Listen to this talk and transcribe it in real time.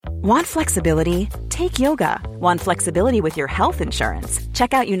Want flexibility? Take yoga. Want flexibility with your health insurance?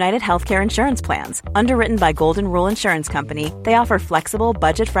 Check out United Healthcare Insurance Plans. Underwritten by Golden Rule Insurance Company, they offer flexible,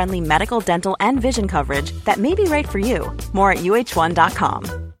 budget-friendly medical, dental, and vision coverage that may be right for you. More at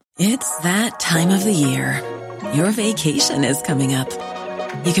uh1.com. It's that time of the year. Your vacation is coming up.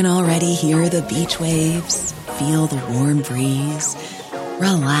 You can already hear the beach waves, feel the warm breeze,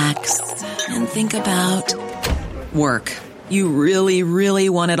 relax, and think about work. You really, really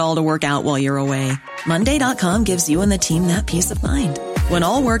want it all to work out while you're away. Monday.com gives you and the team that peace of mind. When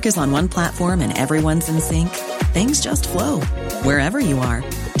all work is on one platform and everyone's in sync, things just flow. Wherever you are,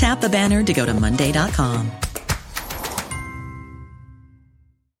 tap the banner to go to Monday.com.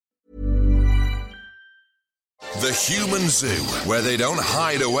 The Human Zoo, where they don't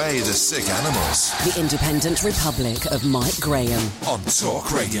hide away the sick animals. The Independent Republic of Mike Graham. On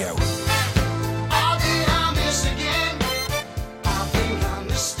Talk Radio.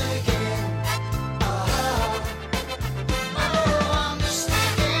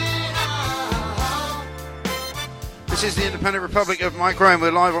 This is the Independent Republic of Mike Graham.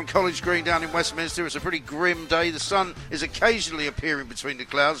 We're live on College Green down in Westminster. It's a pretty grim day. The sun is occasionally appearing between the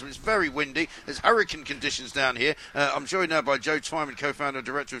clouds, but it's very windy. There's hurricane conditions down here. I'm joined now by Joe Twyman, co-founder and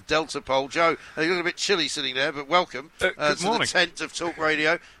director of Delta Pole. Joe, you're a little bit chilly sitting there, but welcome to the tent of Talk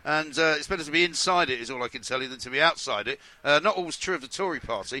Radio. And it's better to be inside it, is all I can tell you, than to be outside it. Not always true of the Tory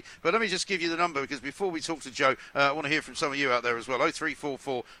party, but let me just give you the number, because before we talk to Joe, I want to hear from some of you out there as well.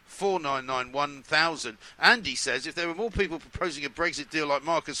 0344 499 1000. Andy says if there were more people proposing a Brexit deal like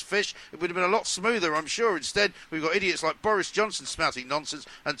Marcus Fish, it would have been a lot smoother, I'm sure. Instead, we've got idiots like Boris Johnson spouting nonsense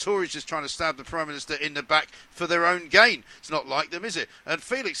and Tories just trying to stab the Prime Minister in the back for their own gain. It's not like them, is it? And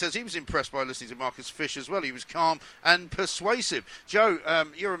Felix says he was impressed by listening to Marcus Fish as well. He was calm and persuasive. Joe,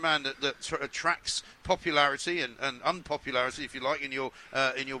 you're a man that attracts popularity and unpopularity, if you like, in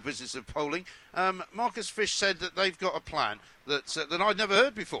your business of polling. Marcus Fish said that they've got a plan that I'd never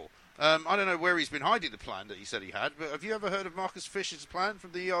heard before. I don't know where he's been hiding the plan that he said he had, but have you ever heard of Marcus Fish's plan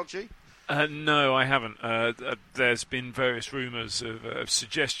from the ERG? No, I haven't. There's been various rumours of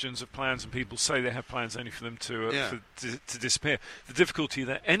suggestions of plans, and people say they have plans only for them to disappear. The difficulty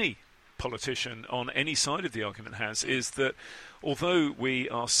that any politician on any side of the argument has is that although we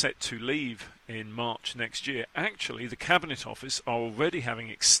are set to leave in March next year, actually the Cabinet Office are already having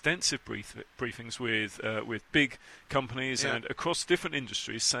extensive briefings with big companies and across different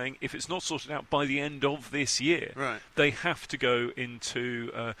industries, saying if it's not sorted out by the end of this year, they have to go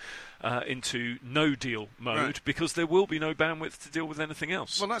into no-deal mode because there will be no bandwidth to deal with anything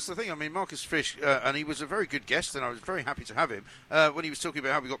else. Well, that's the thing. I mean, Marcus Fish, and he was a very good guest, and I was very happy to have him when he was talking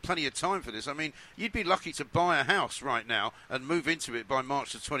about how we've got plenty of time for this. I mean, you'd be lucky to buy a house right now and move into it by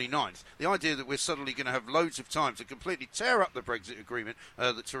March the 29th. The idea that we're suddenly going to have loads of time to completely tear up the Brexit agreement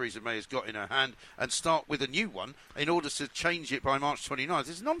that Theresa May has got in her hand and start with a new one in order to change it by March 29th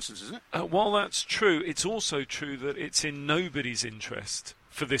is nonsense, isn't it? While that's true, it's also true that it's in nobody's interest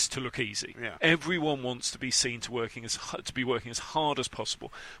for this to look easy. Everyone wants to be seen to be working as hard as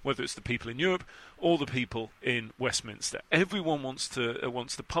possible, whether it's the people in Europe or the people in Westminster. Everyone wants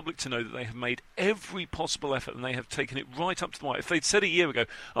the public to know that they have made every possible effort and they have taken it right up to the wire. If they'd said a year ago,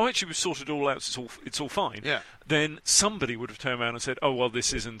 "Oh, actually we've sorted it all out, it's all fine," then somebody would have turned around and said, "Oh, well,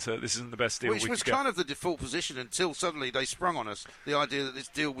 this isn't the best deal." Which was kind of the default position until suddenly they sprung on us the idea that this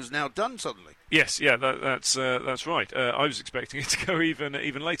deal was now done suddenly. Yes, that's right. I was expecting it to go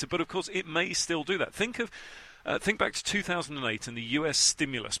even later, but of course it may still do that. Think back to 2008 and the U.S.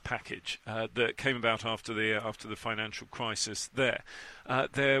 stimulus package that came about after the financial crisis. There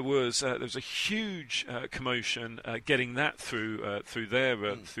was a huge commotion getting that through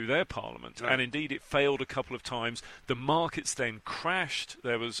their parliament, and indeed it failed a couple of times. The markets then crashed.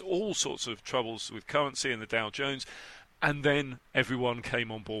 There was all sorts of troubles with currency and the Dow Jones. And then everyone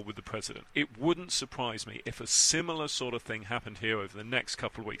came on board with the president. It wouldn't surprise me if a similar sort of thing happened here over the next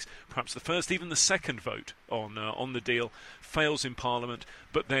couple of weeks. Perhaps the first, even the second vote on the deal fails in Parliament,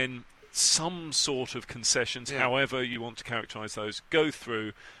 but then some sort of concessions, however you want to characterise those, go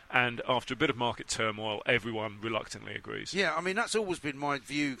through, and after a bit of market turmoil, everyone reluctantly agrees. Yeah, I mean, that's always been my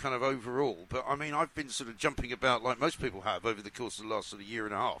view kind of overall, but I mean, I've been sort of jumping about like most people have over the course of the last sort of year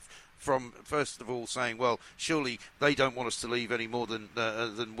and a half. From first of all saying, well, surely they don't want us to leave any more than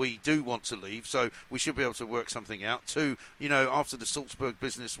we do want to leave, so we should be able to work something out. To, after the Salzburg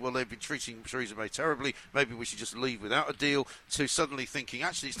business, well, they've been treating Theresa May terribly, maybe we should just leave without a deal, to suddenly thinking,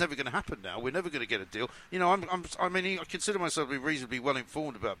 actually, it's never going to happen now, we're never going to get a deal. I consider myself to be reasonably well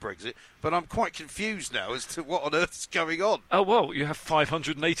informed about Brexit, but I'm quite confused now as to what on earth is going on. Oh, well, you have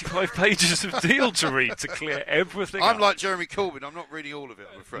 585 pages of deal to read to clear everything I'm up. like Jeremy Corbyn. I'm not reading all of it,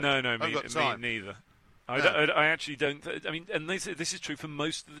 I'm afraid. No, I've got time. me neither. No. I actually don't. I mean, and this is true for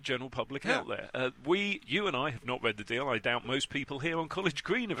most of the general public out there. You and I have not read the deal. I doubt most people here on College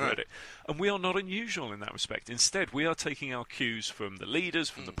Green have read it. And we are not unusual in that respect. Instead, we are taking our cues from the leaders,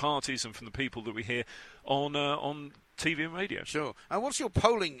 from the parties, and from the people that we hear on TV and radio. Sure. And what's your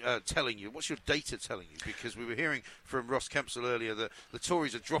polling telling you? What's your data telling you? Because we were hearing from Ross Kempsell earlier that the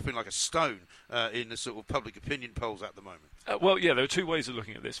Tories are dropping like a stone in the sort of public opinion polls at the moment. Well, yeah, there are two ways of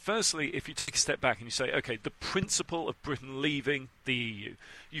looking at this. Firstly, if you take a step back and you say, OK, the principle of Britain leaving the EU,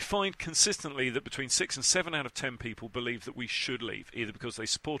 you find consistently that between 6 and 7 out of 10 people believe that we should leave, either because they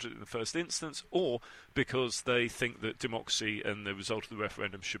support it in the first instance or because they think that democracy and the result of the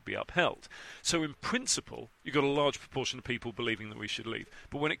referendum should be upheld. So in principle, you've got a large proportion of people believing that we should leave.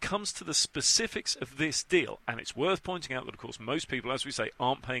 But when it comes to the specifics of this deal, and it's worth pointing out that, of course, most people, as we say,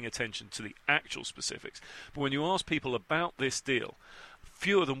 aren't paying attention to the actual specifics. But when you ask people about this deal,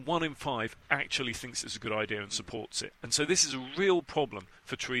 fewer than 1 in 5 actually thinks it's a good idea and supports it. And so this is a real problem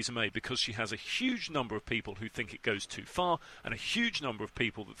for Theresa May because she has a huge number of people who think it goes too far and a huge number of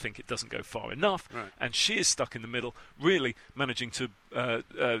people that think it doesn't go far enough. Right. And she is stuck in the middle, really managing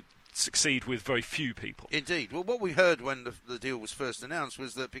to succeed with very few people. Indeed. Well, what we heard when the deal was first announced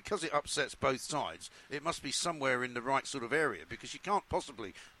was that because it upsets both sides, it must be somewhere in the right sort of area, because you can't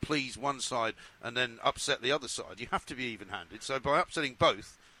possibly please one side and then upset the other side. You have to be even-handed. So by upsetting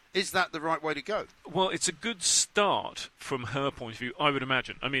both, is that the right way to go? Well, it's a good start from her point of view, I would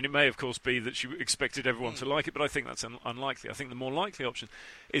imagine. I mean, it may, of course, be that she expected everyone to like it, but I think that's unlikely. I think the more likely option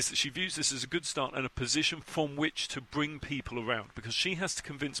is that she views this as a good start and a position from which to bring people around, because she has to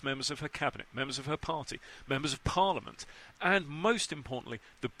convince members of her cabinet, members of her party, members of Parliament, and most importantly,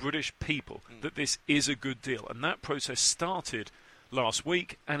 the British people, that this is a good deal. And that process started last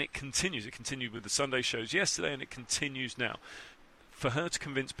week, and it continues. It continued with the Sunday shows yesterday, and it continues now. For her to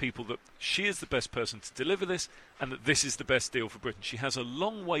convince people that she is the best person to deliver this and that this is the best deal for Britain. She has a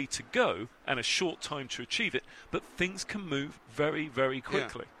long way to go and a short time to achieve it, but things can move very, very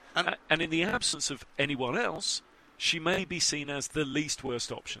quickly. Yeah. And in the absence of anyone else, she may be seen as the least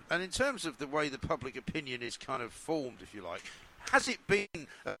worst option. And in terms of the way the public opinion is kind of formed, if you like, has it been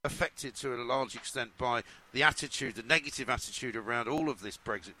affected to a large extent by the attitude, the negative attitude around all of this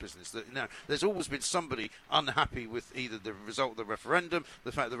Brexit business? That, you know, there's always been somebody unhappy with either the result of the referendum,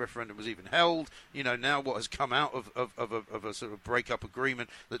 the fact the referendum was even held, you know, now what has come out of a sort of break-up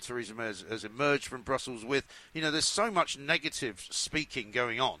agreement that Theresa May has emerged from Brussels with. You know, there's so much negative speaking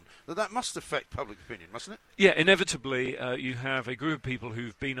going on that must affect public opinion, mustn't it? Yeah, inevitably, you have a group of people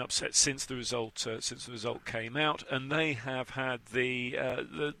who've been upset since the result came out, and they have had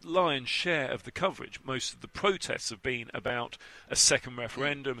the lion's share of the coverage. Most of the protests have been about a second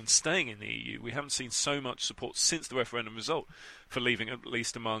referendum and staying in the EU. We haven't seen so much support since the referendum result for leaving, at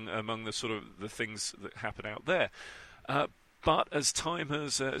least among the sort of the things that happen out there. But as time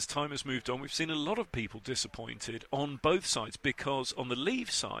has moved on, we've seen a lot of people disappointed on both sides, because on the Leave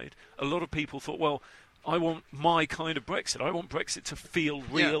side, a lot of people thought, well, I want my kind of Brexit. I want Brexit to feel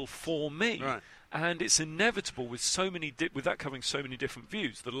real for me. Right. And it's inevitable with with that covering so many different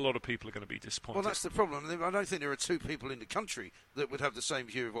views that a lot of people are going to be disappointed. Well, that's the problem. I don't think there are two people in the country that would have the same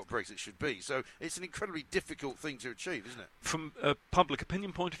view of what Brexit should be. So it's an incredibly difficult thing to achieve, isn't it? From a public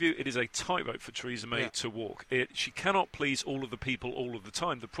opinion point of view, it is a tightrope for Theresa May to walk. She cannot please all of the people all of the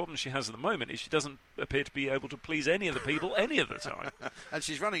time. The problem she has at the moment is she doesn't appear to be able to please any of the people any of the time. And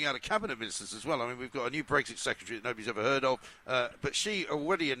she's running out of cabinet ministers as well. I mean, we've got a new Brexit secretary that nobody's ever heard of, but she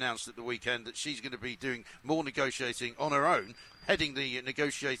already announced at the weekend that she's going to be doing more negotiating on her own, heading the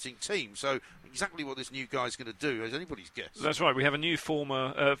negotiating team. So exactly what this new guy's going to do is anybody's guess. That's right. We have a new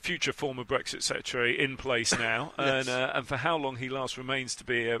future former Brexit secretary in place now, yes. And for how long he lasts remains to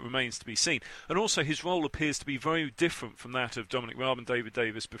be seen. And also, his role appears to be very different from that of Dominic Raab and David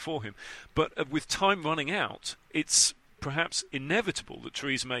Davis before him. But with time running out, it's perhaps inevitable that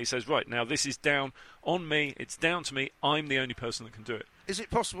Theresa May says, right, now this is down on me, it's down to me, I'm the only person that can do it. Is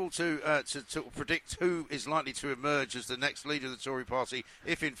it possible to predict who is likely to emerge as the next leader of the Tory party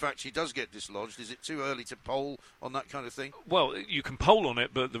if, in fact, she does get dislodged? Is it too early to poll on that kind of thing? Well, you can poll on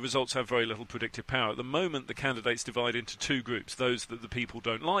it, but the results have very little predictive power. At the moment, the candidates divide into two groups, those that the people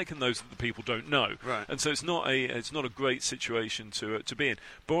don't like and those that the people don't know. Right. And so it's not a great situation to be in.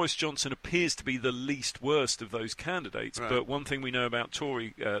 Boris Johnson appears to be the least worst of those candidates, right. But one thing we know about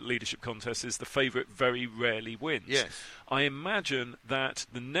Tory leadership contests is the favourite very rarely wins. Yes. I imagine that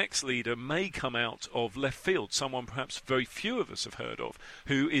the next leader may come out of left field, someone perhaps very few of us have heard of,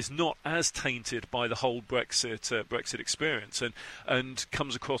 who is not as tainted by the whole Brexit experience and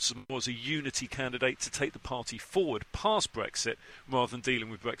comes across more as a unity candidate to take the party forward past Brexit rather than dealing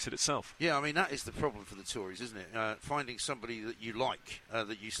with Brexit itself. Yeah, I mean, that is the problem for the Tories, isn't it? Finding somebody that you like,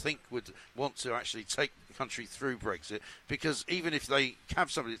 that you think would want to actually take the country through Brexit, because even if they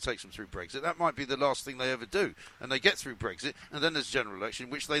have somebody that takes them through Brexit, that might be the last thing they ever do, and they get through Brexit, and then there's a general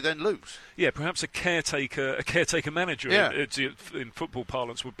election, which they then lose. Yeah, perhaps a caretaker manager in football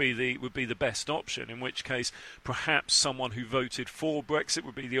parlance would be the best option. In which case, perhaps someone who voted for Brexit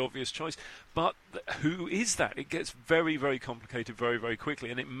would be the obvious choice. But who is that? It gets very, very complicated very, very quickly,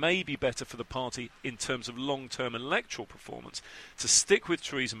 and it may be better for the party in terms of long-term electoral performance to stick with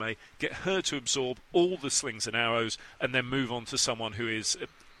Theresa May, get her to absorb all the slings and arrows, and then move on to someone who is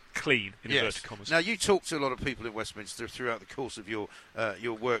clean, in inverted commas. Now, you talk to a lot of people in Westminster throughout the course of your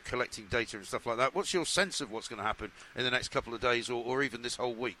work collecting data and stuff like that. What's your sense of what's going to happen in the next couple of days or even this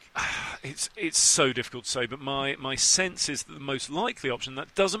whole week? It's so difficult to say, but my sense is that the most likely option,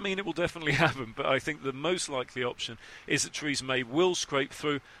 that doesn't mean it will definitely happen, but I think the most likely option is that Theresa May will scrape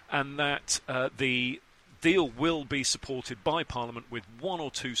through and that the deal will be supported by Parliament with one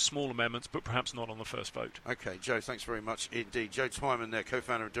or two small amendments, but perhaps not on the first vote. OK, Joe, thanks very much indeed. Joe Twyman there,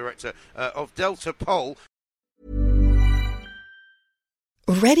 co-founder and director of Delta Poll.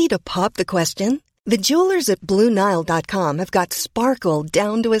 Ready to pop the question? The jewelers at BlueNile.com have got sparkle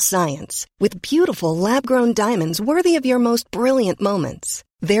down to a science with beautiful lab-grown diamonds worthy of your most brilliant moments.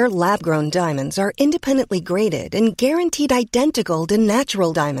 Their lab-grown diamonds are independently graded and guaranteed identical to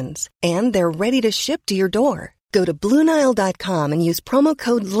natural diamonds, and they're ready to ship to your door. Go to BlueNile.com and use promo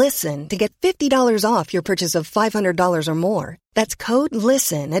code LISTEN to get $50 off your purchase of $500 or more. That's code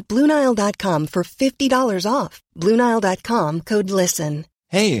LISTEN at BlueNile.com for $50 off. BlueNile.com, code LISTEN.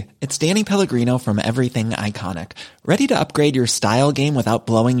 Hey, it's Danny Pellegrino from Everything Iconic. Ready to upgrade your style game without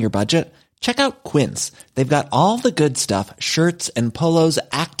blowing your budget? Check out Quince. They've got all the good stuff, shirts and polos,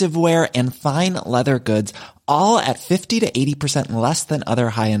 activewear, and fine leather goods, all at 50 to 80% less than other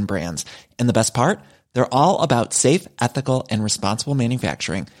high-end brands. And the best part? They're all about safe, ethical, and responsible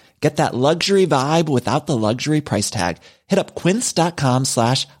manufacturing. Get that luxury vibe without the luxury price tag. Hit up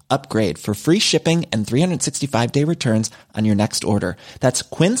quince.com/upgrade for free shipping and 365-day returns on your next order. That's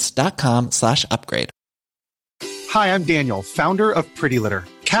quince.com/upgrade. Hi, I'm Daniel, founder of Pretty Litter.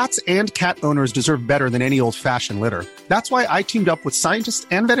 Cats and cat owners deserve better than any old-fashioned litter. That's why I teamed up with scientists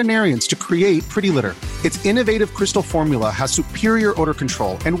and veterinarians to create Pretty Litter. Its innovative crystal formula has superior odor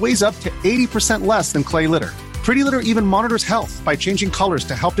control and weighs up to 80% less than clay litter. Pretty Litter even monitors health by changing colors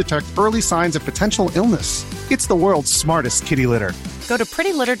to help detect early signs of potential illness. It's the world's smartest kitty litter. Go to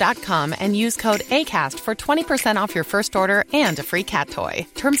prettylitter.com and use code ACAST for 20% off your first order and a free cat toy.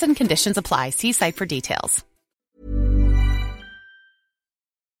 Terms and conditions apply. See site for details.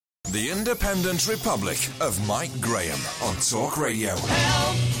 The Independent Republic of Mike Graham on Talk Radio.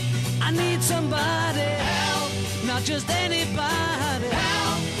 Help! I need somebody. Help! Not just anybody.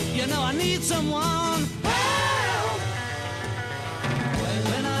 Help! You know I need someone. Help!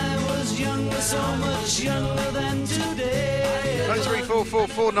 When I was younger, so much younger than today.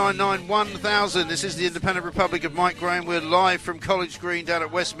 03444991000. This is the Independent Republic of Mike Graham. We're live from College Green down at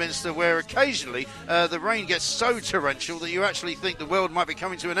Westminster, where occasionally the rain gets so torrential that you actually think the world might be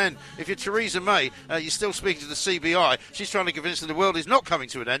coming to an end. If you're Theresa May, you're still speaking to the CBI. She's trying to convince them the world is not coming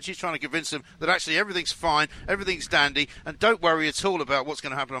to an end. She's trying to convince them that actually everything's fine, everything's dandy, and don't worry at all about what's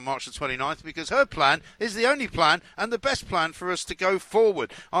going to happen on March the 29th, because her plan is the only plan and the best plan for us to go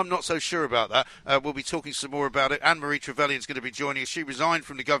forward. I'm not so sure about that. We'll be talking some more about it. Anne-Marie Trevelyan's going to be joining us. She resigned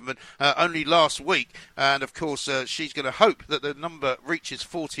from the government only last week, and of course she's going to hope that the number reaches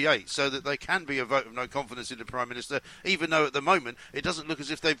 48 so that there can be a vote of no confidence in the Prime Minister, even though at the moment it doesn't look as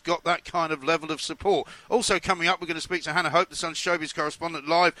if they've got that kind of level of support. Also coming up, we're going to speak to Hannah Hope, the Sun's showbiz correspondent,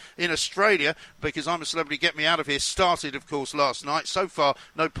 live in Australia, because I'm a Celebrity, Get Me Out of Here started, of course, last night. So far,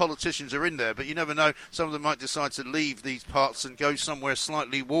 no politicians are in there, but you never know. Some of them might decide to leave these parts and go somewhere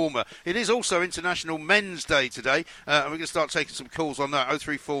slightly warmer. It is also International Men's Day today, and we're going to start taking some calls on that.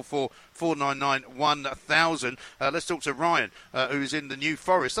 03444991000. Let's talk to Ryan, who's in the New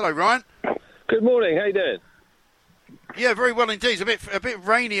Forest. Hello, Ryan. Good morning. How you doing? Yeah, very well indeed. It's a bit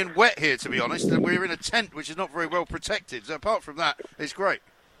rainy and wet here, to be honest, and we're in a tent which is not very well protected. So apart from that, it's great.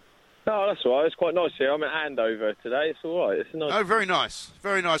 No, that's all right. It's quite nice here. I'm at Andover today. It's all right. It's nice. Oh, very nice.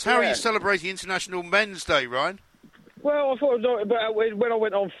 Very nice. How are you celebrating International Men's Day, Ryan? Well, I thought about when I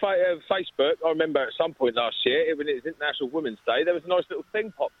went on Facebook, I remember at some point last year, when it was International Women's Day, there was a nice little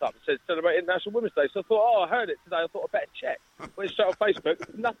thing popped up that said Celebrate International Women's Day. So I thought, I heard it today. I thought I better check. Went straight on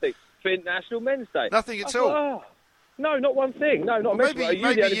Facebook, nothing for International Men's Day. Nothing at all? No, not one thing. No, not maybe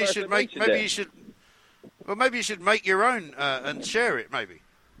you should make. Maybe you should. Well, maybe you should make your own and share it. Maybe.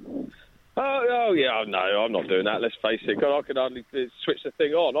 Oh yeah, no, I'm not doing that. Let's face it. God, I can only switch the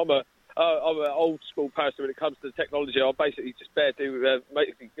thing on. I'm an old school person when it comes to the technology. I basically just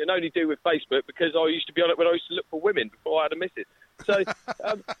can only do with Facebook because I used to be on it when I used to look for women before I had a missus. So,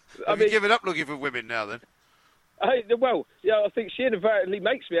 have you given up looking for women now then? Well, yeah, I think she inadvertently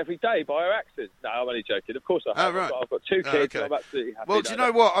makes me every day by her accent. No, I'm only joking. Of course I have. Right. I've got 2 kids. And I'm absolutely happy. Well, do you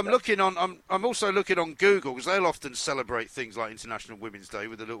know what? I'm also looking on Google because they'll often celebrate things like International Women's Day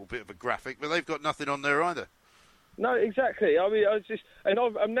with a little bit of a graphic, but they've got nothing on there either. No, exactly. I mean,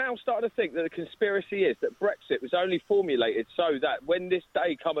 I'm now starting to think that the conspiracy is that Brexit was only formulated so that when this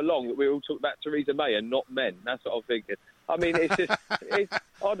day come along, that we all talk about Theresa May and not men. That's what I'm thinking. I mean, it's just,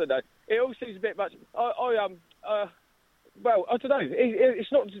 I don't know. It all seems a bit much. Well, I don't know.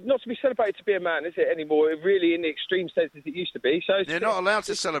 It's not to be celebrated to be a man, is it, anymore? Really, in the extreme sense as it used to be. So you're not allowed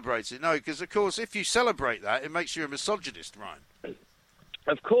to celebrate it, no, because of course, if you celebrate that, it makes you a misogynist, Ryan.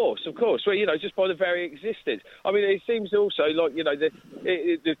 Of course. Well, just by the very existence. I mean, it seems also like,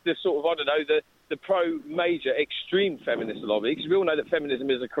 the sort of, I don't know, the pro-major extreme feminist lobby, because we all know that feminism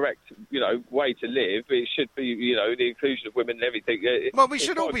is the correct, way to live. It should be, the inclusion of women and everything. Well, we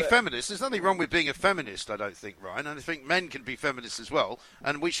should all be feminists. There's nothing wrong with being a feminist, I don't think, Ryan. And I think men can be feminists as well.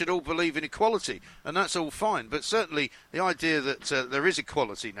 And we should all believe in equality. And that's all fine. But certainly the idea that there is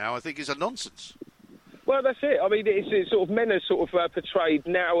equality now, I think, is a nonsense. Well, that's it. I mean, it's sort of men are sort of portrayed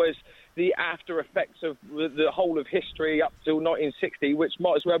now as the after effects of the whole of history up till 1960, which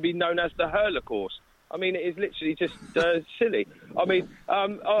might as well be known as the Holocaust. I mean, it is literally just silly. I mean,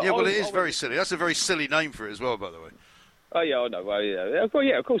 it is very silly. That's a very silly name for it as well, by the way. Oh yeah, I know. Well,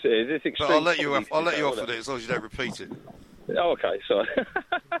 yeah, of course it is. It's extreme. But I'll let you off with it as long as you don't repeat it. Oh, okay, sorry.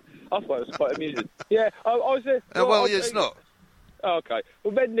 I thought it was quite amusing. Yeah, I was. It's not. Oh, okay.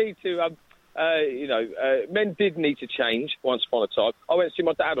 Well, men need to. Men did need to change once upon a time. I went to see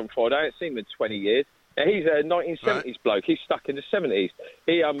my dad on Friday. I haven't seen him in 20 years. Now, he's a 1970s bloke. He's stuck in the 70s.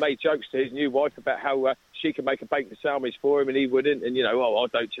 He made jokes to his new wife about how she could make a bacon sandwich for him and he wouldn't. And, I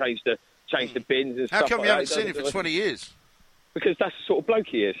don't change the bins and stuff. How come you haven't seen him for 20 years? Because that's the sort of bloke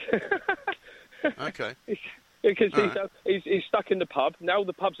he is. Okay. Because he's stuck in the pub. Now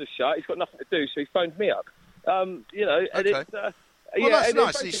the pubs are shut. He's got nothing to do, so he phoned me up. And it's... Well, that's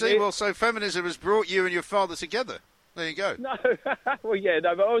nice. You see, so feminism has brought you and your father together. There you go. No, well, yeah,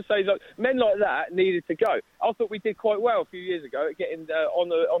 no, but I would say, look, men like that needed to go. I thought we did quite well a few years ago at getting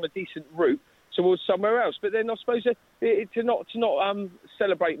on a decent route towards somewhere else. But then I suppose to not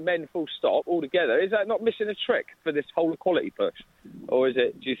celebrate men full stop altogether, is that not missing a trick for this whole equality push? Or is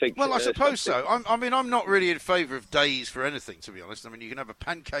it, do you think... Well, I suppose so. I'm not really in favour of days for anything, to be honest. I mean, you can have a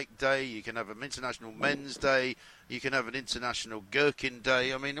pancake day, you can have an International Men's Day, you can have an International Gherkin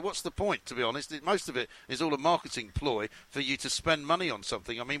Day. I mean, what's the point, to be honest? Most of it is all a marketing ploy for you to spend money on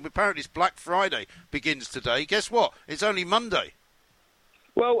something. I mean, apparently it's Black Friday begins today. Guess what? It's only Monday.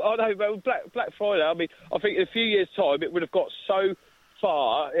 Well, I know, but Black Friday, I mean, I think in a few years' time it would have got so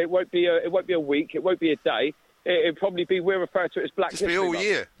far, it won't be a week, it won't be a day, it'd probably be, we'll refer to it as Black History Month. Just be all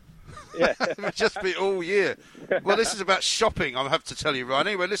year. Yeah. It'll just be all year. Well, this is about shopping, I have to tell you, Ryan.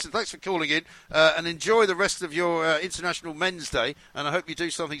 Anyway, listen, thanks for calling in, and enjoy the rest of your International Men's Day, and I hope you do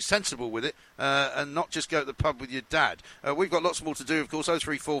something sensible with it, and not just go to the pub with your dad. We've got lots more to do, of course,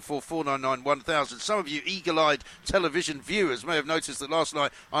 0344 499 1000. Some of you eagle-eyed television viewers may have noticed that last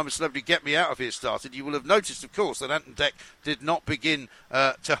night I'm a Celebrity Get Me Out of Here started. You will have noticed, of course, that Ant and Dec did not begin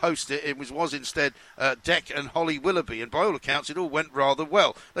to host it. It was instead Dec and Holly Willoughby, and by all accounts it all went rather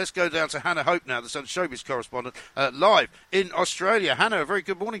well. Let's go down to Hannah Hope now, the Sun Showbiz correspondent, live in Australia. Hannah, a very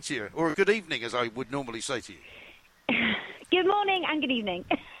good morning to you, or a good evening, as I would normally say to you. Good morning and good evening.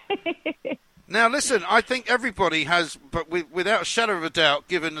 Now, listen, I think everybody has, but without a shadow of a doubt,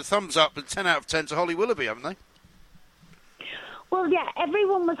 given a thumbs up and 10 out of 10 to Holly Willoughby, haven't they? Well, yeah,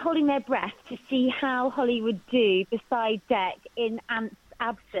 everyone was holding their breath to see how Holly would do beside Dec in Ant's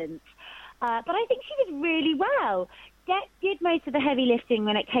absence. But I think she did really well. Dec did most of the heavy lifting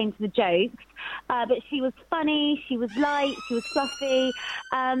when it came to the jokes, but she was funny, she was light, she was fluffy,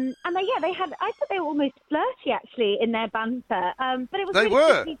 and they had. I thought they were almost flirty actually in their banter, but it was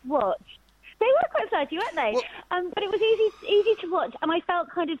really easy to watch. They were quite flirty, weren't they? Well, but it was easy to watch, and I felt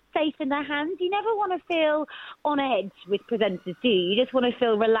kind of safe in their hands. You never want to feel on edge with presenters, do you? You just want to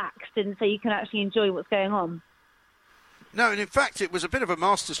feel relaxed, and so you can actually enjoy what's going on. No, and in fact, it was a bit of a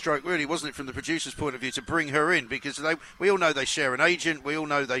masterstroke, really, wasn't it, from the producer's point of view, to bring her in, because we all know they share an agent, we all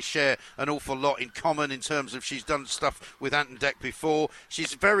know they share an awful lot in common in terms of she's done stuff with Ant and Dec before.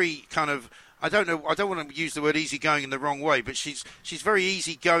 She's very kind of, I don't want to use the word easygoing in the wrong way, but she's very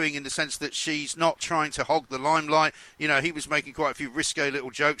easygoing in the sense that she's not trying to hog the limelight. You know, he was making quite a few risque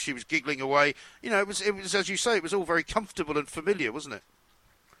little jokes, she was giggling away. You know, it was as you say, it was all very comfortable and familiar, wasn't it?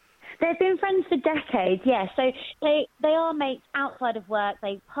 They've been friends for decades, yes. So they are mates outside of work.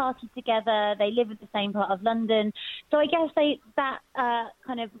 They party together. They live in the same part of London. So I guess that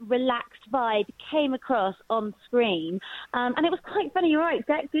kind of relaxed vibe came across on screen. And it was quite funny, you're right.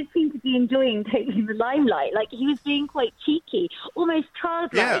 Dec did seem to be enjoying taking the limelight. Like, he was being quite cheeky, almost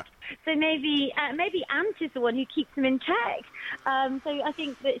childlike. Yeah. So maybe Ant is the one who keeps him in check. So I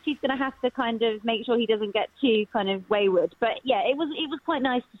think that she's going to have to kind of make sure he doesn't get too kind of wayward. But yeah, it was quite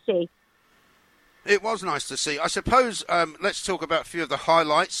nice to see. It was nice to see. I suppose let's talk about a few of the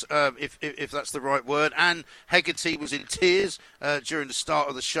highlights, if that's the right word. Anne Hegarty was in tears during the start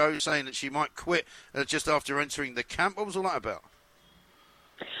of the show, saying that she might quit just after entering the camp. What was all that about?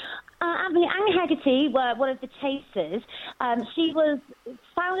 Anne Hegarty, one of the chasers, she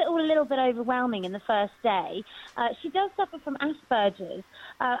found it all a little bit overwhelming in the first day. She does suffer from Asperger's,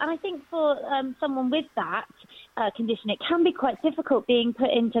 and I think for someone with that condition, it can be quite difficult being put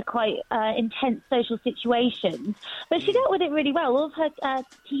into quite intense social situations. But she dealt with it really well. All of her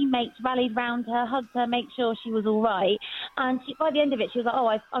teammates rallied round her, hugged her, made sure she was all right. And by the end of it, she was like,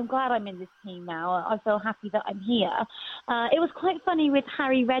 "Oh, I'm glad I'm in this team now. I feel happy that I'm here." It was quite funny with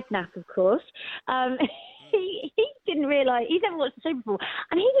Harry Redknapp, of course. He didn't realise, he's never watched the show before,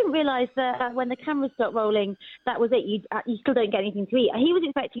 and he didn't realise that when the cameras stopped rolling, that was it, you still don't get anything to eat. He was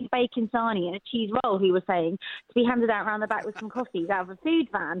expecting bacon sarnie and a cheese roll, he was saying, to be handed out round the back with some coffees out of a food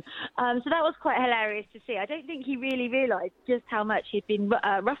van. So that was quite hilarious to see. I don't think he really realised just how much he'd been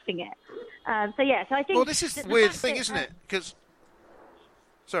roughing it. So I think... Well, this is the weird thing, isn't it? Because...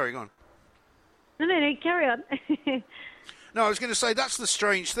 Sorry, go on. No, carry on. No, I was going to say, that's the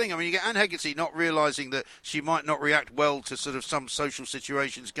strange thing. I mean, you get Anne Hegarty not realising that she might not react well to sort of some social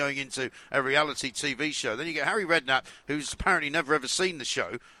situations going into a reality TV show. Then you get Harry Redknapp, who's apparently never ever seen the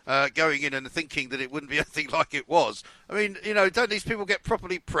show, going in and thinking that it wouldn't be anything like it was. I mean, you know, don't these people get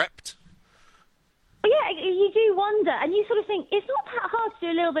properly prepped? Yeah, you do wonder, and you sort of think, it's not that hard to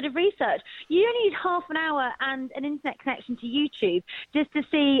do a little bit of research. You only need half an hour and an internet connection to YouTube just to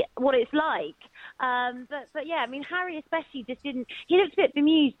see what it's like. But yeah, I mean, Harry especially just didn't... He looked a bit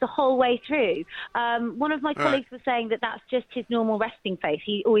bemused the whole way through. One of my colleagues was saying that that's just his normal resting face.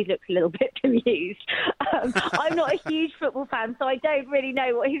 He always looks a little bit bemused. I'm not a huge football fan, so I don't really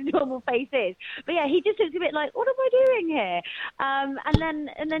know what his normal face is. But yeah, he just looks a bit like, what am I doing here?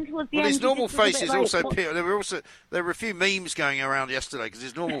 And then towards the end... His normal face is like, also... There were a few memes going around yesterday because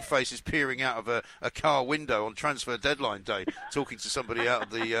his normal face is peering out of a car window on transfer deadline day, talking to somebody out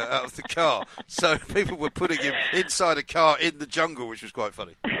of the car. So people were putting him inside a car in the jungle, which was quite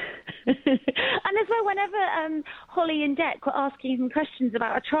funny. And as well, whenever Holly and Dec were asking him questions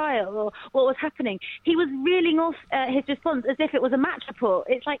about a trial or what was happening, he was reeling off his response as if it was a match report.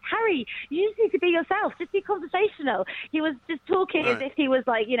 It's like, Harry, you just need to be yourself. Just be conversational. He was just talking as if he was,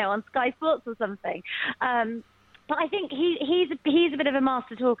 like, you know, on Sky Sports or something. But I think he's a bit of a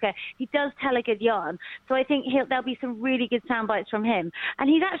master talker. He does tell a good yarn. So I think there'll be some really good sound bites from him. And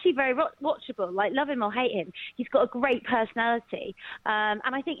he's actually very watchable. Like, love him or hate him, he's got a great personality. And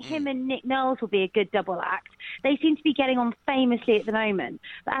I think him and Nick Knowles will be a good double act. They seem to be getting on famously at the moment.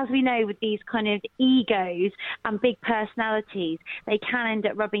 But as we know, with these kind of egos and big personalities, they can end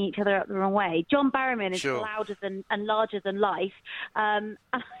up rubbing each other up the wrong way. John Barrowman is louder than and larger than life.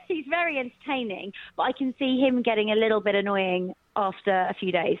 He's very entertaining, but I can see him getting a little bit annoying after a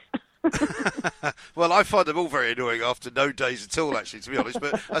few days. Well, I find them all very annoying after no days at all, actually, to be honest.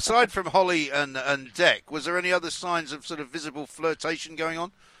 But aside from Holly and Dec, was there any other signs of sort of visible flirtation going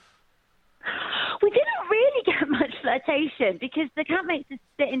on? We didn't really get much flirtation because the campmates are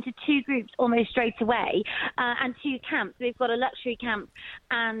split into two groups almost straight away and two camps. We've got a luxury camp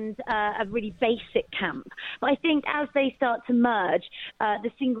and a really basic camp. But I think as they start to merge,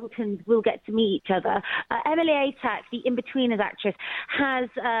 the singletons will get to meet each other. Emily Atack, the In-Betweeners actress, has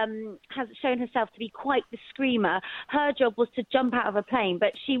shown herself to be quite the screamer. Her job was to jump out of a plane,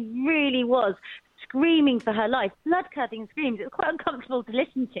 but she really was screaming for her life, blood-curdling screams. It was quite uncomfortable to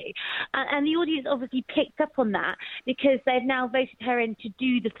listen to. And the audience obviously picked up on that because they've now voted her in to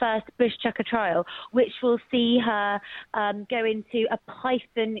do the first bush tucker trial, which will see her go into a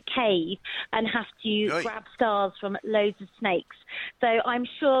python cave and have to grab stars from loads of snakes. So I'm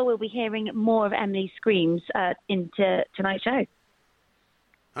sure we'll be hearing more of Emily's screams into tonight's show.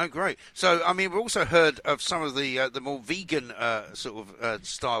 Oh, great. So, I mean, we've also heard of some of the more vegan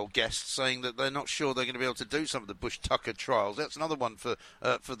style guests saying that they're not sure they're going to be able to do some of the bush tucker trials. That's another one for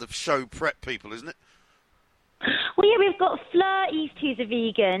the show prep people, isn't it? Well, yeah, we've got Fleur East, who's a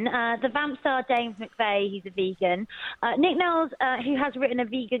vegan. The Vamp star James McVeigh, he's a vegan. Nick Knowles, who has written a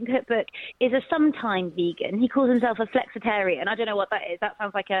vegan cookbook, is a sometime vegan. He calls himself a flexitarian. I don't know what that is. That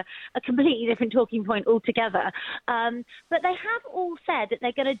sounds like a completely different talking point altogether. But they have all said that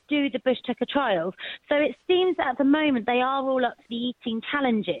they're going to do the bush tucker trials. So it seems that at the moment they are all up to the eating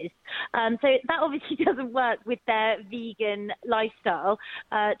challenges. So that obviously doesn't work with their vegan lifestyle,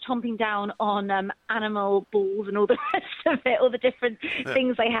 chomping down on animal balls and all the rest of it, all the different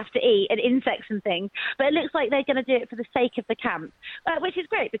things they have to eat and insects and things. But it looks like they're going to do it for the sake of the camp, which is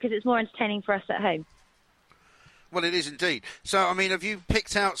great because it's more entertaining for us at home. Well, it is indeed. So, I mean, have you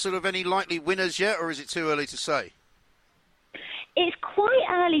picked out sort of any likely winners yet, or is it too early to say? It's quite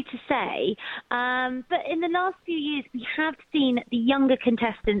early to say, but in the last few years we have seen the younger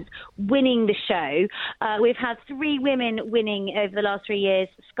contestants winning the show. We've had 3 women winning over the last 3 years: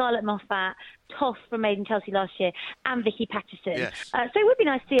 Scarlett Moffat, Toff from Made in Chelsea last year, and Vicky Pattison. Yes. So it would be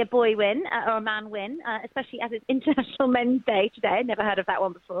nice to see a boy win or a man win, especially as it's International Men's Day today. Never heard of that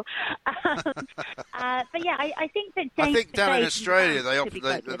one before. But yeah, I think that James. I think down in Australia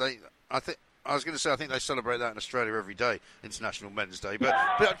I was going to say, I think they celebrate that in Australia every day, International Men's Day.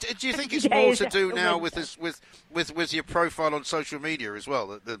 But do you think it's more to do now with your profile on social media as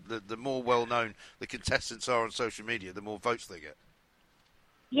well? The more well-known the contestants are on social media, the more votes they get.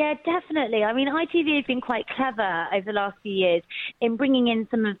 Yeah, definitely. I mean, ITV has been quite clever over the last few years in bringing in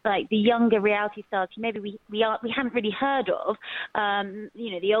some of the younger reality stars who maybe we haven't really heard of,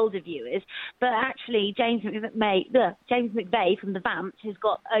 the older viewers. But actually, James McVeigh from The Vamps has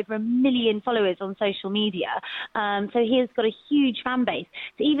got over 1 million followers on social media. So he has got a huge fan base.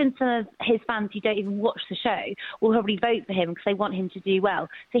 So even some of his fans who don't even watch the show will probably vote for him because they want him to do well.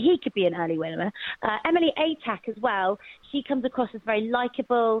 So he could be an early winner. Emily Atack as well. She comes across as very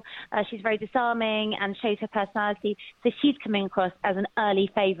likeable. She's very disarming and shows her personality. So she's coming across as an early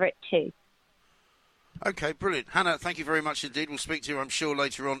favourite too. OK, brilliant. Hannah, thank you very much indeed. We'll speak to you, I'm sure,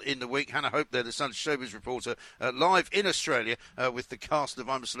 later on in the week. Hannah Hope there, the Sun's showbiz reporter, live in Australia with the cast of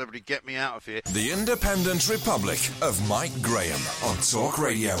I'm a Celebrity, Get Me Out of Here. The Independent Republic of Mike Graham on Talk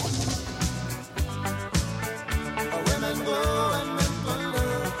Radio.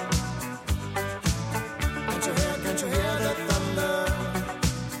 Can't you hear the thunder?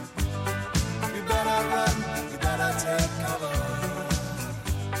 You better run, you better take cover.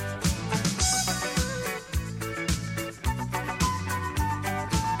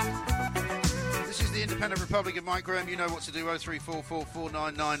 This is the Independent Republic of Mike Graham. You know what to do. 0344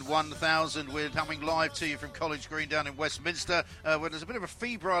 499 1000. We're coming live to you from College Green down in Westminster, where there's a bit of a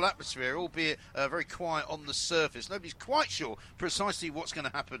febrile atmosphere, albeit very quiet on the surface. Nobody's quite sure precisely what's going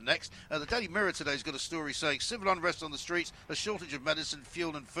to happen next. The Daily Mirror today's got a story saying civil unrest on the streets, a shortage of medicine,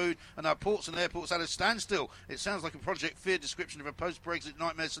 fuel and food, and our ports and airports at a standstill. It sounds like a Project Fear description of a post-Brexit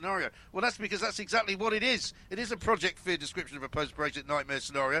nightmare scenario. Well, that's because that's exactly what it is. It is a Project Fear description of a post-Brexit nightmare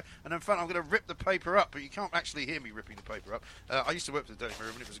scenario, and in fact I'm going to rip the paper up, but you can't actually hear me ripping the paper up. I used to work for the Daily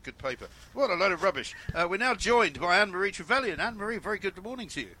Mirror and it was a good paper. What a load of rubbish. We're now joined by Anne-Marie Trevelyan. Anne-Marie, very good morning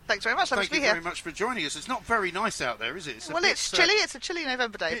to you. Thanks very much. Thank you very much for joining us. It's not very nice out there, is it? It's chilly. It's a chilly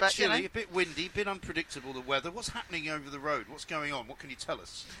November day. But chilly, a bit windy, a bit unpredictable, the weather. What's happening over the road? What's going on? What can you tell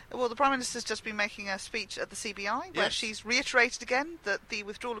us? Well, the Prime Minister's just been making a speech at the CBI where she's reiterated again that the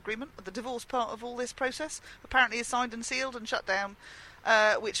withdrawal agreement, the divorce part of all this process, apparently is signed and sealed and shut down,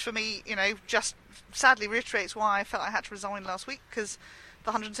 which for me, just sadly reiterates why I felt I had to resign last week, because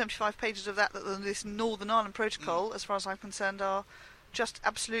the 175 pages of this Northern Ireland Protocol, as far as I'm concerned, are just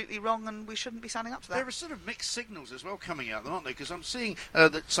absolutely wrong, and we shouldn't be signing up to that. There are sort of mixed signals as well coming out, aren't there? Because I'm seeing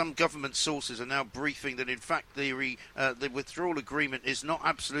that some government sources are now briefing that, in fact, the withdrawal agreement is not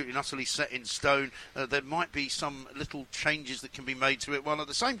absolutely and utterly set in stone. There might be some little changes that can be made to it, while at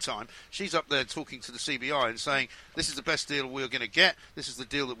the same time, she's up there talking to the CBI and saying, this is the best deal we're going to get, this is the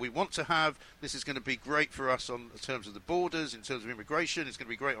deal that we want to have, this is going to be great for us in terms of the borders, in terms of immigration, it's going to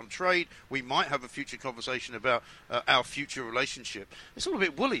be great on trade, we might have a future conversation about our future relationship. It's all a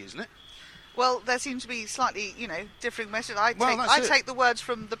bit woolly, isn't it? Well, there seems to be slightly, differing messages. I take the words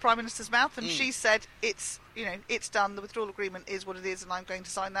from the Prime Minister's mouth, and she said it's done. The withdrawal agreement is what it is, and I'm going to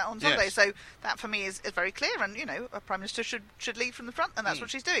sign that on Sunday. Yes. So that for me is very clear. And a Prime Minister should lead from the front, and that's what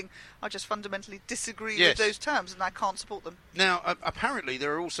she's doing. I just fundamentally disagree with those terms, and I can't support them. Now, apparently,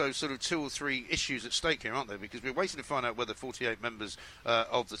 there are also sort of 2 or 3 issues at stake here, aren't there? Because we're waiting to find out whether 48 members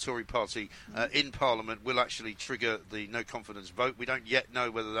of the Tory party in Parliament will actually trigger the no confidence vote. We don't yet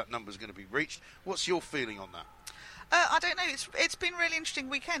know whether that number is going to be reached. What's your feeling on that? I don't know. It's been a really interesting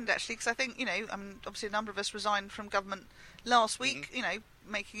weekend, actually, because I think, obviously a number of us resigned from government last week,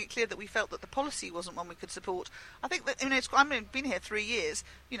 making it clear that we felt that the policy wasn't one we could support. I think that, I've been here 3 years,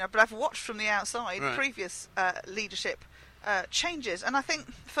 but I've watched from the outside previous leadership changes, and I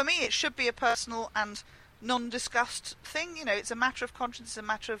think, for me, it should be a personal and non-discussed thing. It's a matter of conscience.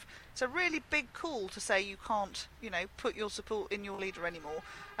 It's a really big call to say you can't, put your support in your leader anymore.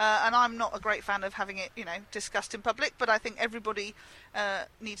 And I'm not a great fan of having it, discussed in public, but I think everybody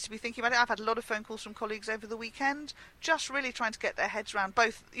needs to be thinking about it. I've had a lot of phone calls from colleagues over the weekend, just really trying to get their heads around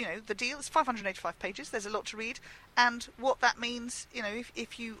both, the deal. It's 585 pages. There's a lot to read. And what that means,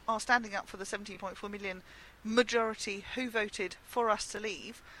 if you are standing up for the 17.4 million majority who voted for us to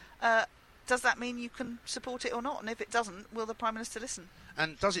leave, does that mean you can support it or not? And if it doesn't, will the Prime Minister listen?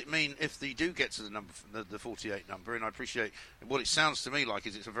 And does it mean if they do get to the number, the 48 number, and I appreciate what it sounds to me like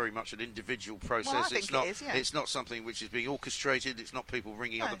is it's a very much an individual process. Well, I think it is, yeah. It's not something which is being orchestrated. It's not people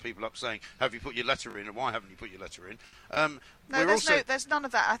ringing other people up saying, "Have you put your letter in?" or "Why haven't you put your letter in?" There's none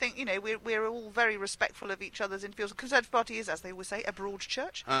of that. I think we're all very respectful of each other's individuals. The Conservative Party is, as they always say, a broad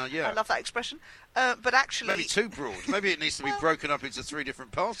church. I love that expression. But actually, maybe too broad. Maybe it needs to be broken up into 3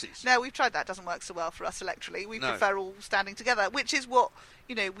 different parties. No, we've tried that. It doesn't work so well for us electorally. We prefer all standing together, which is what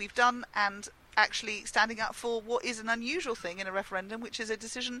we've done, and actually standing up for what is an unusual thing in a referendum, which is a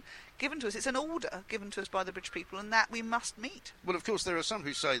decision given to us. It's an order given to us by the British people, and that we must meet. Well, of course, there are some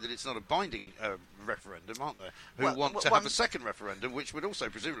who say that it's not a binding referendum, aren't there? Who want to have a second referendum, which would also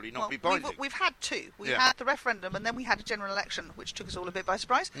presumably not be binding. We've had 2. We had the referendum, and then we had a general election, which took us all a bit by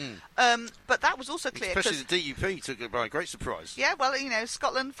surprise. But that was also clear. Especially the DUP took it by a great surprise. Yeah, well,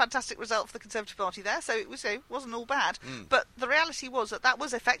 Scotland, fantastic result for the Conservative Party there, so it wasn't all bad. But the reality was that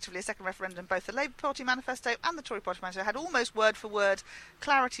was effectively a second referendum. Both the Labour Party manifesto and the Tory Party manifesto had almost word for word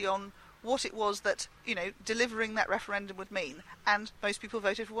clarity on what it was that, delivering that referendum would mean. And most people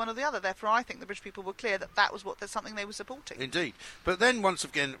voted for one or the other. Therefore, I think the British people were clear that that was something they were supporting. Indeed. But then, once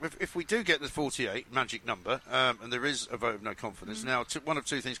again, if we do get the 48 magic number, and there is a vote of no confidence, now one of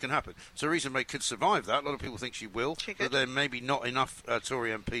 2 things can happen. Theresa May could survive that. A lot of people think she will. But there may be not enough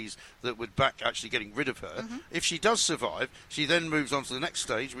Tory MPs that would back actually getting rid of her. If she does survive, she then moves on to the next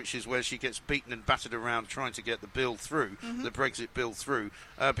stage, which is where she gets beaten and battered around trying to get the bill through, the Brexit bill through,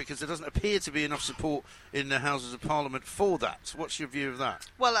 because there doesn't appear to be enough support in the Houses of Parliament for that. What's your view of that?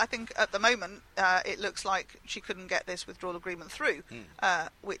 Well, I think at the moment it looks like she couldn't get this withdrawal agreement through,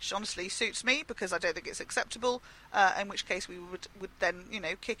 which honestly suits me because I don't think it's acceptable, in which case we would then,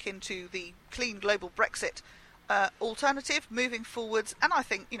 kick into the clean global Brexit alternative moving forwards. And I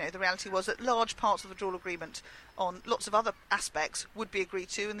think, the reality was that large parts of the withdrawal agreement on lots of other aspects would be agreed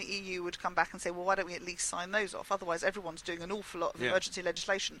to, and the EU would come back and say, well, why don't we at least sign those off? Otherwise, everyone's doing an awful lot of emergency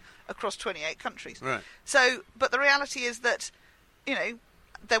legislation across 28 countries. Right. So, but the reality is that,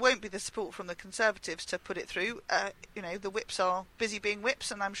 there won't be the support from the Conservatives to put it through. The whips are busy being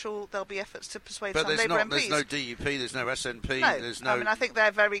whips, and I'm sure there'll be efforts to persuade some Labour MPs. There's no DUP, there's no SNP, there's no... I think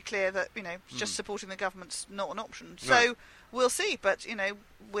they're very clear that, just supporting the government's not an option. So we'll see, but,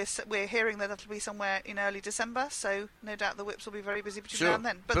 we're hearing that it'll be somewhere in early December, so no doubt the whips will be very busy between now and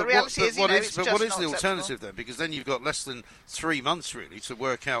then. But the reality is, it's just what is not the acceptable. alternative then? Because then you've got less than 3 months, really, to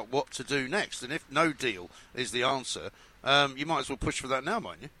work out what to do next. And if no deal is the answer, you might as well push for that now,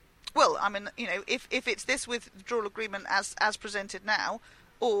 mightn't you? Well, if it's this withdrawal agreement as presented now,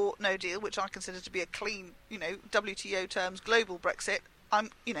 or no deal, which I consider to be a clean, WTO terms, global Brexit,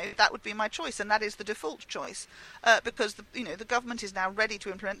 that would be my choice, and that is the default choice, because the government is now ready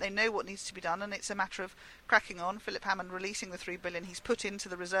to implement. They know what needs to be done, and it's a matter of cracking on. Philip Hammond releasing the $3 billion he's put into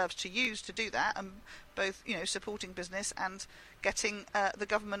the reserves to use to do that, and both supporting business and getting the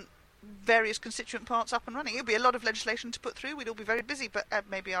government various constituent parts up and running. It'll be a lot of legislation to put through. We'd all be very busy, but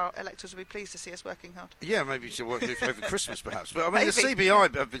maybe our electors will be pleased to see us working hard. Yeah, maybe she'll work over Christmas, perhaps. But the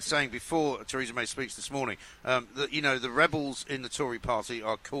CBI have been saying before Theresa May's speech this morning that the rebels in the Tory party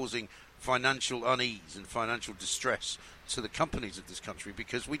are causing financial unease and financial distress to the companies of this country,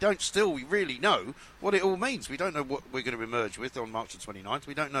 because we don't still really know what it all means. We don't know what we're going to emerge with on March the 29th.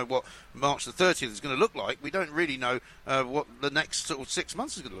 We don't know what March the 30th is going to look like. We don't really know what the next sort of 6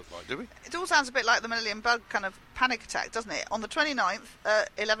 months is going to look like, do we? It all sounds a bit like the Millennium Bug kind of panic attack, doesn't it? On the 29th,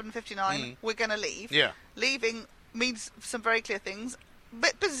 11:59, we're going to leave. Yeah. Leaving means some very clear things.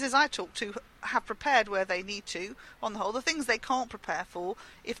 But businesses I talk to have prepared where they need to, on the whole. The things they can't prepare for,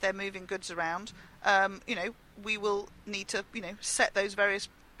 if they're moving goods around, we will need to, set those various,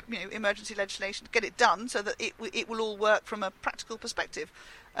 emergency legislation, get it done so that it will all work from a practical perspective.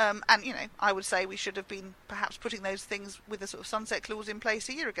 I would say we should have been perhaps putting those things with a sort of sunset clause in place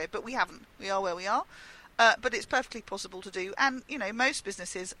a year ago, but we haven't. We are where we are. But it's perfectly possible to do. And, most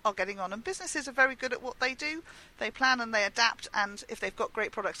businesses are getting on. And businesses are very good at what they do. They plan and they adapt. And if they've got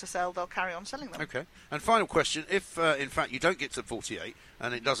great products to sell, they'll carry on selling them. Okay. And final question. If, in fact, you don't get to 48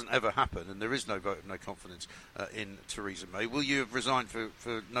 and it doesn't ever happen and there is no vote of no confidence in Theresa May, will you have resigned for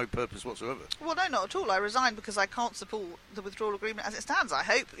no purpose whatsoever? Well, no, not at all. I resigned because I can't support the withdrawal agreement as it stands. I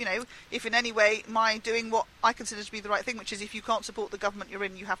hope, if in any way my doing what I consider to be the right thing, which is if you can't support the government you're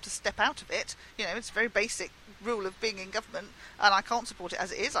in, you have to step out of it. It's a very basic rule of being in government, and I can't support it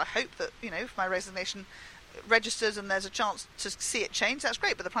as it is. I hope that, if my resignation registers and there's a chance to see it change, that's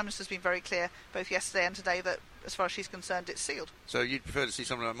great. But the Prime Minister's been very clear, both yesterday and today, that as far as she's concerned, it's sealed. So you'd prefer to see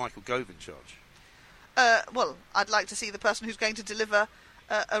someone like Michael Gove in charge? Well, I'd like to see the person who's going to deliver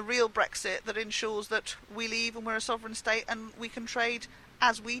a real Brexit that ensures that we leave and we're a sovereign state and we can trade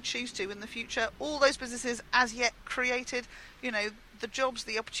as we choose to in the future. All those businesses as yet created, the jobs,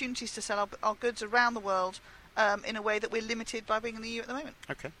 the opportunities to sell our goods around the world in a way that we're limited by being in the EU at the moment.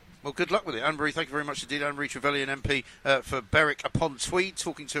 Okay. Well, good luck with it. Anne-Marie, thank you very much indeed. Anne-Marie Trevelyan, MP for Berwick-upon-Tweed,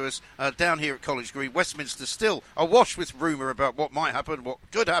 talking to us down here at College Green. Westminster still awash with rumour about what might happen, what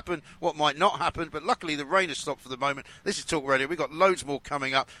could happen, what might not happen. But luckily, the rain has stopped for the moment. This is Talk Radio. We've got loads more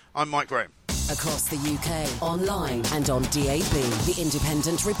coming up. I'm Mike Graham. Across the UK, online and on DAB, the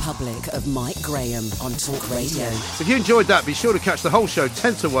Independent Republic of Mike Graham on Talk Radio. So if you enjoyed that, be sure to catch the whole show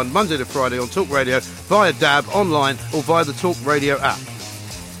 10 to 1, Monday to Friday on Talk Radio, via DAB, online or via the Talk Radio app.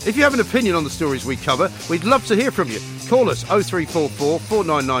 If you have an opinion on the stories we cover, we'd love to hear from you. Call us 0344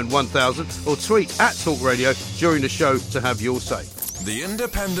 499 1000 or tweet at Talk Radio during the show to have your say. The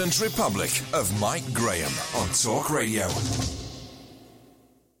Independent Republic of Mike Graham on Talk Radio.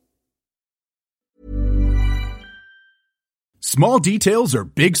 Small details are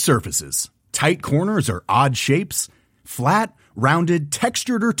big surfaces. Tight corners are odd shapes. Flat, rounded,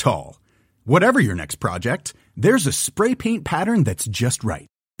 textured, or tall. Whatever your next project, there's a spray paint pattern that's just right.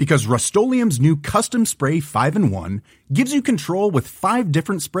 Because Rust-Oleum's new Custom Spray 5-in-1 gives you control with 5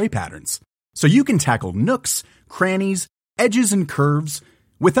 different spray patterns. So you can tackle nooks, crannies, edges, and curves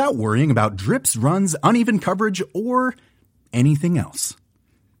without worrying about drips, runs, uneven coverage, or anything else.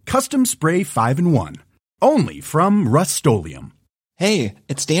 Custom Spray 5-in-1. Only from Rust-Oleum. Hey,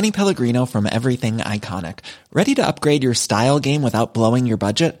 it's Danny Pellegrino from Everything Iconic. Ready to upgrade your style game without blowing your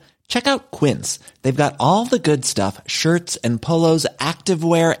budget? Check out Quince. They've got all the good stuff, shirts and polos,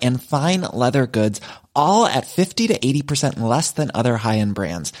 activewear, and fine leather goods, all at 50 to 80% less than other high-end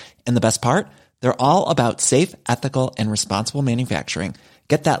brands. And the best part? They're all about safe, ethical, and responsible manufacturing.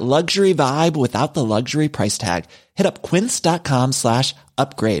 Get that luxury vibe without the luxury price tag. Hit up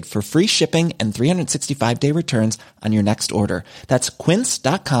quince.com/upgrade for free shipping and 365-day returns on your next order. That's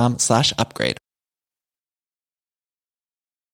quince.com/upgrade.